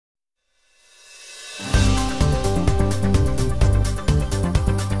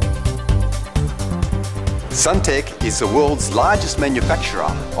Suntech is the world's largest manufacturer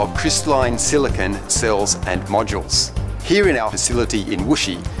of crystalline silicon cells and modules. Here in our facility in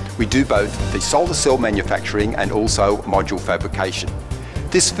Wuxi, we do both the solar cell manufacturing and also module fabrication.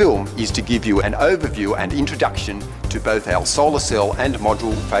 This film is to give you an overview and introduction to both our solar cell and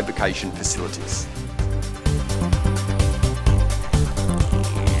module fabrication facilities.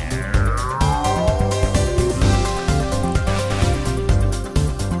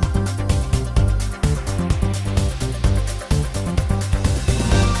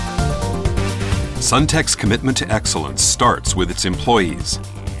 Suntech's commitment to excellence starts with its employees.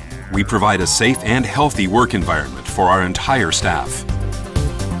 We provide a safe and healthy work environment for our entire staff.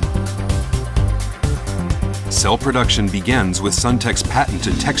 Cell production begins with Suntech's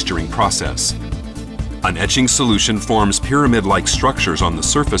patented texturing process. An etching solution forms pyramid-like structures on the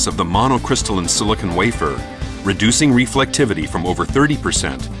surface of the monocrystalline silicon wafer, reducing reflectivity from over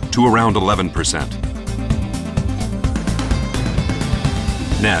 30% to around 11%.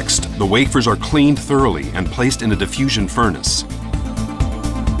 Next, the wafers are cleaned thoroughly and placed in a diffusion furnace.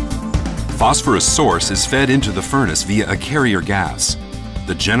 Phosphorus source is fed into the furnace via a carrier gas.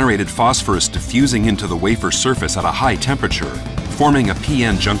 The generated phosphorus diffusing into the wafer surface at a high temperature, forming a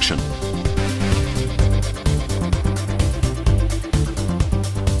PN junction.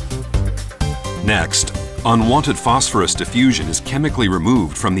 Next, unwanted phosphorus diffusion is chemically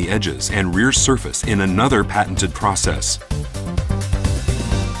removed from the edges and rear surface in another patented process.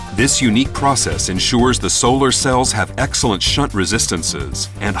 This unique process ensures the solar cells have excellent shunt resistances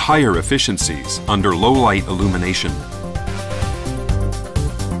and higher efficiencies under low-light illumination.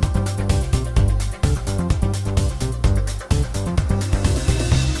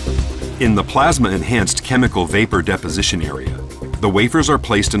 In the plasma-enhanced chemical vapor deposition area, the wafers are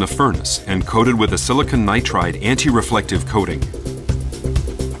placed in a furnace and coated with a silicon nitride anti-reflective coating.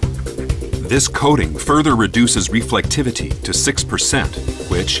 This coating further reduces reflectivity to 6%,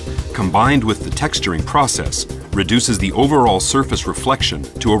 which, combined with the texturing process, reduces the overall surface reflection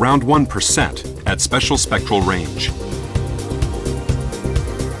to around 1% at special spectral range.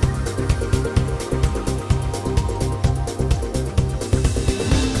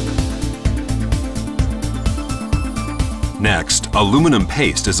 Next, aluminum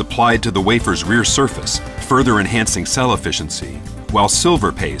paste is applied to the wafer's rear surface, further enhancing cell efficiency, while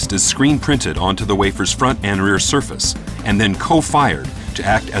silver paste is screen printed onto the wafer's front and rear surface, and then co-fired to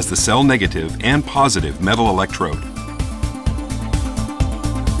act as the cell negative and positive metal electrode.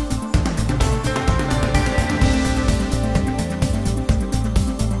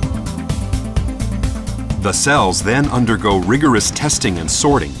 The cells then undergo rigorous testing and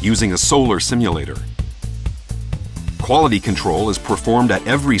sorting using a solar simulator. Quality control is performed at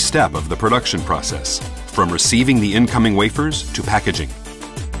every step of the production process, from receiving the incoming wafers to packaging.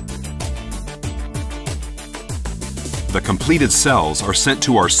 The completed cells are sent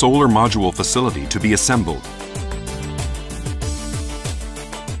to our solar module facility to be assembled.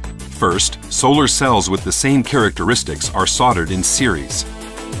 First, solar cells with the same characteristics are soldered in series.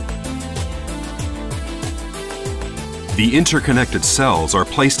 The interconnected cells are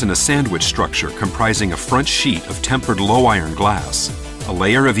placed in a sandwich structure comprising a front sheet of tempered low-iron glass, a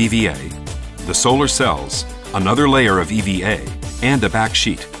layer of EVA, the solar cells, another layer of EVA, and a back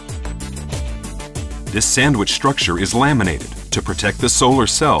sheet. This sandwich structure is laminated to protect the solar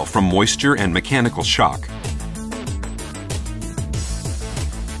cell from moisture and mechanical shock.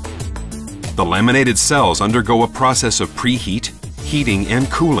 The laminated cells undergo a process of preheat, heating, and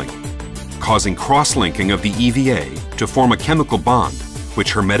cooling, causing cross-linking of the EVA to form a chemical bond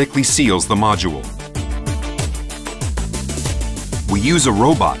which hermetically seals the module. We use a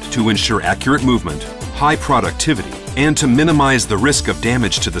robot to ensure accurate movement, high productivity, and to minimize the risk of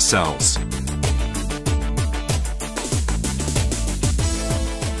damage to the cells.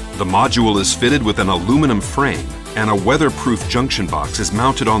 The module is fitted with an aluminum frame, and a weatherproof junction box is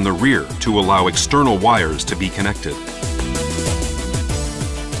mounted on the rear to allow external wires to be connected.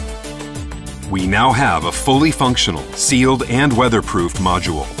 We now have a fully functional, sealed and weatherproofed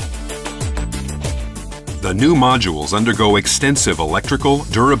module. The new modules undergo extensive electrical,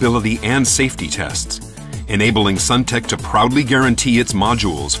 durability and safety tests, enabling Suntech to proudly guarantee its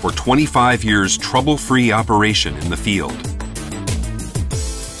modules for 25 years trouble-free operation in the field.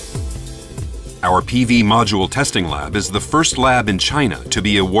 Our PV module testing lab is the first lab in China to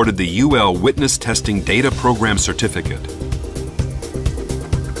be awarded the UL Witness Testing Data Program Certificate.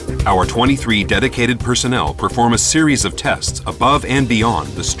 Our 23 dedicated personnel perform a series of tests above and beyond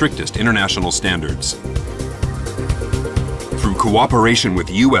the strictest international standards. Through cooperation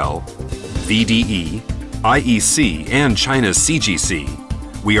with UL, VDE, IEC, and China's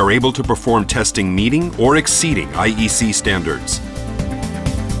CGC, we are able to perform testing meeting or exceeding IEC standards.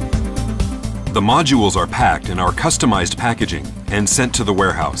 The modules are packed in our customized packaging and sent to the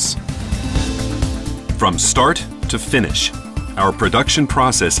warehouse. From start to finish, our production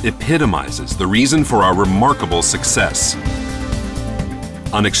process epitomizes the reason for our remarkable success.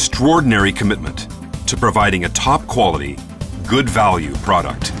 An extraordinary commitment to providing a top quality, good value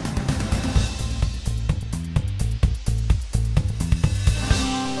product.